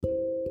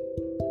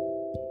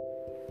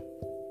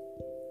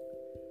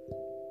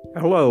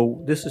Hello,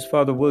 this is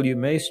Father William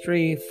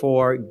Maestri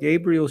for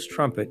Gabriel's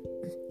Trumpet.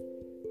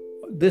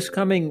 This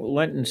coming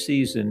Lenten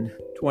season,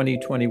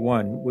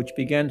 2021, which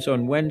begins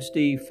on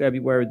Wednesday,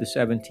 February the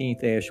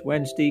 17th, Ash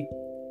Wednesday,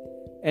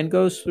 and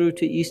goes through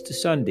to Easter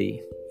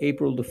Sunday,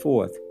 April the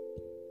 4th.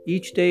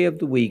 Each day of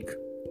the week,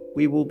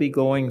 we will be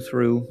going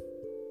through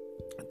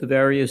the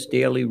various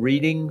daily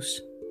readings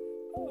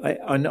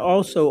and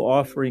also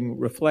offering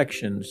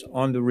reflections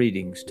on the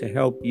readings to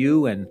help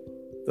you and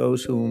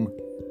those whom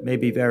may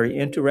be very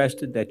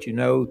interested that you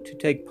know to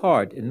take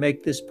part and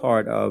make this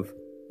part of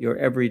your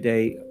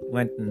everyday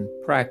Lenten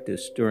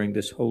practice during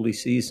this holy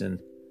season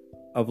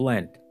of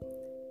Lent.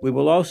 We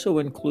will also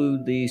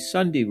include the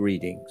Sunday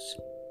readings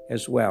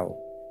as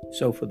well.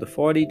 So for the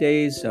 40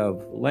 days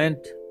of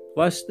Lent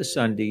plus the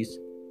Sundays,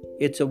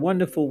 it's a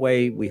wonderful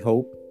way, we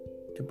hope,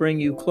 to bring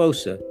you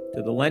closer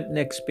to the Lenten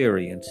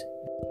experience